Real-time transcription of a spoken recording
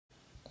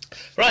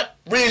Right,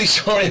 really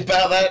sorry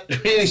about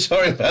that. Really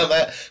sorry about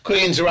that.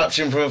 Quick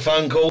interruption from a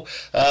phone call.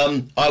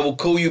 I will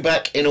call you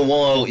back in a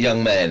while,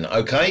 young man,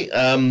 okay?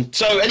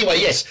 So anyway,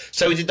 yes,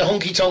 so we did the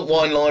Honky Tonk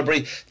Wine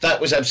Library.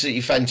 That was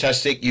absolutely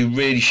fantastic. You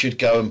really should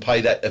go and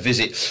pay that a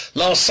visit.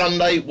 Last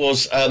Sunday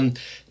was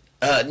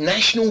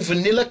National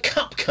Vanilla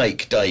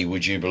Cupcake Day,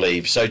 would you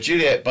believe? So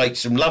Juliet baked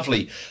some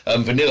lovely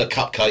vanilla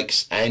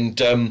cupcakes,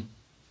 and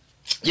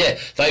yeah,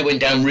 they went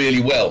down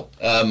really well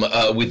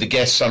with the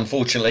guests.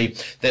 Unfortunately,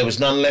 there was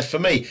none left for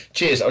me.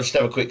 Cheers. I'll just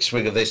have a quick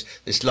swig of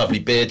this lovely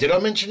beer. Did I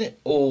mention it?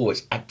 Oh,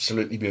 it's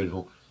absolutely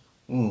beautiful.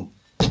 Oh,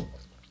 and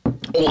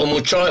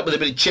we'll try it with a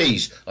bit of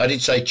cheese. I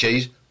did say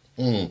cheese.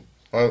 Now,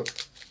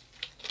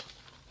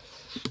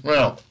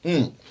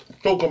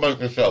 talk about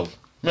yourself.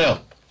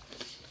 Now,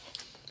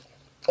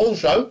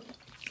 also,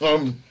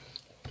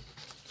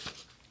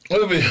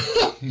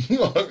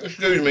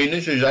 excuse me,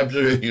 this is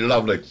absolutely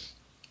lovely.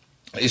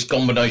 This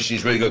combination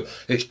is really good.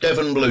 It's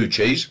Devon blue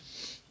cheese,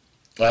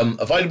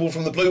 available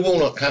from the Blue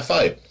Walnut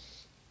Cafe,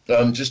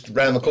 just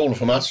round the corner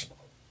from us,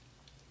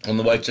 on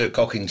the way to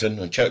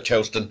Cockington and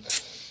Chelston,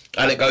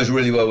 and it goes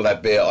really well with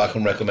that beer. I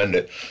can recommend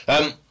it.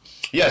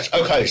 Yes,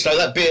 okay, so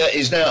that beer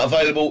is now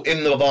available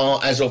in the bar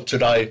as of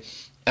today,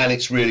 and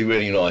it's really,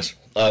 really nice.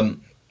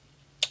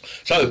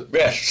 So,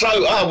 yes,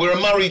 so we're a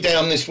Murrie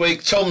down this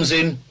week. Tom's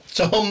in.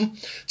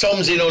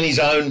 Tom's in on his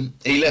own.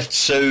 He left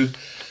Sue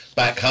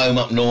back home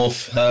up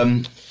north.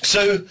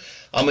 Sue,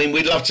 I mean,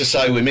 we'd love to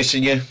say we're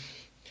missing you.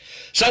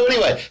 So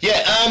anyway,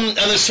 yeah, and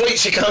the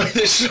sweets are coming.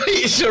 The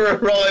sweets are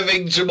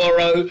arriving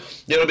tomorrow.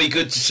 It'll be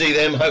good to see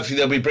them. Hopefully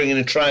they'll be bringing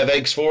a tray of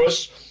eggs for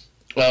us,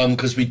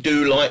 because we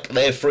do like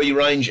their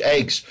free-range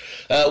eggs.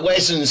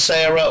 Wez and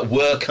Sara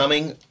were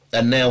coming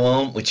and now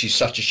aren't, which is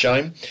such a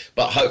shame.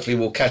 But hopefully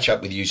we'll catch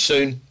up with you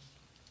soon.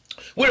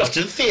 We're off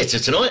to the theatre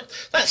tonight.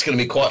 That's going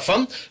to be quite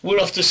fun. We're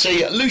off to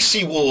see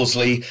Lucy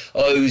Worsley,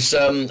 who's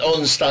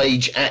on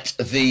stage at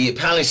the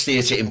Palace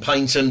Theatre in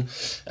Paynton,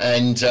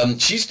 and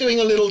she's doing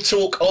a little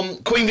talk on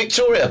Queen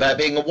Victoria, about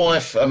being a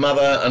wife, a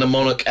mother and a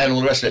monarch and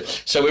all the rest of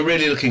it. So we're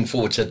really looking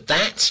forward to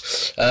that.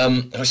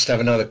 Let's just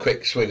have another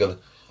quick swig of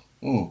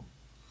it.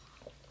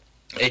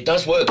 It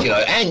does work, you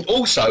know. And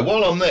also,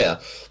 while I'm there,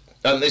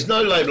 there's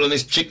no label on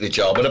this particular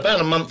jar, but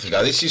about a month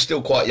ago, this is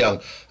still quite young,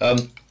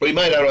 we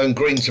made our own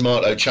green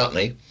tomato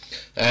chutney,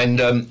 and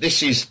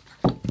this is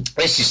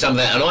some of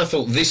that, and I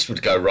thought this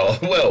would go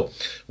rather well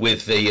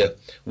with the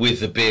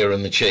beer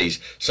and the cheese.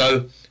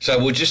 So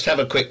we'll just have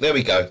a quick, there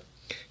we go.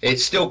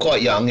 It's still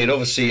quite young. It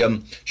obviously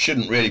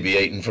shouldn't really be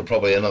eaten for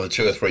probably another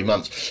 2 or 3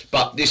 months,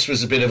 but this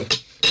was a bit of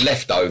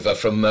leftover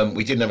from,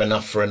 we didn't have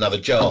enough for another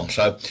jar.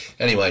 So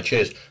anyway,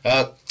 cheers.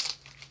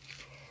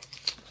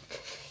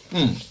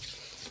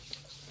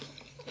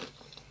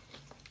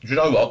 You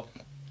know what?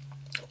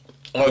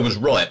 I was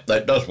right.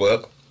 That does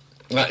work.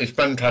 That is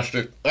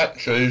fantastic. That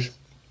cheese,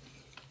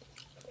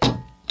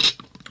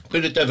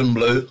 bit of Devon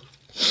blue,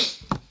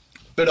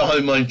 bit of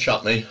homemade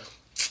chutney,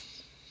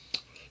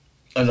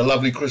 and a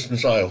lovely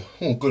Christmas ale.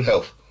 Oh, good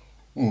health.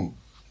 So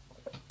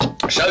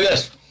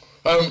yes.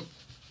 Oh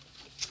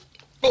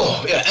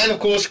yeah, and of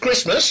course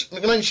Christmas.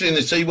 Mentioning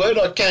the C word,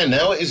 I can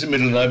now. It is the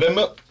middle of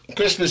November.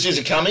 Christmas is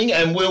coming,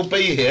 and we'll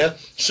be here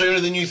sooner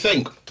than you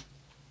think.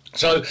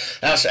 So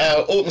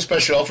our autumn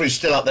special offer is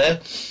still up there,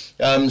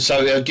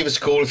 so give us a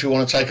call if you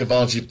want to take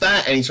advantage of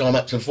that, anytime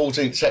up to the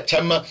 14th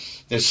September.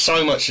 There's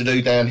so much to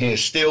do down here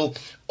still,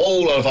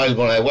 all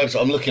available on our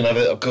website. I'm looking at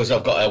it because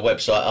I've got our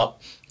website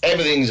up.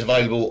 Everything's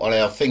available on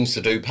our things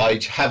to do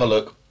page. Have a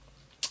look,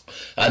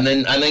 and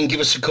then give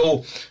us a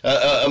call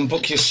and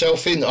book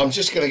yourself in. I'm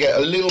just going to get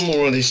a little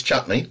more of this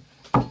chutney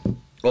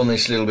on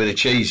this little bit of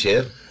cheese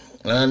here,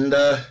 and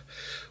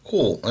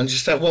and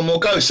just have one more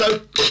go. So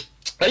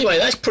anyway,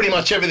 that's pretty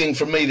much everything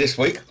from me this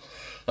week.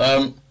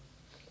 I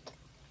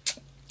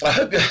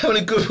hope you're having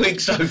a good week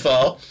so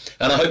far,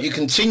 and I hope you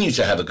continue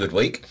to have a good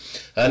week,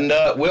 and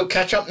we'll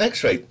catch up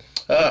next week.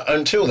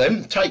 Until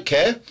then, take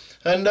care,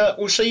 and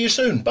we'll see you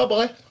soon.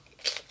 Bye-bye.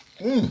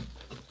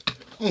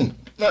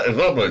 That is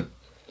lovely.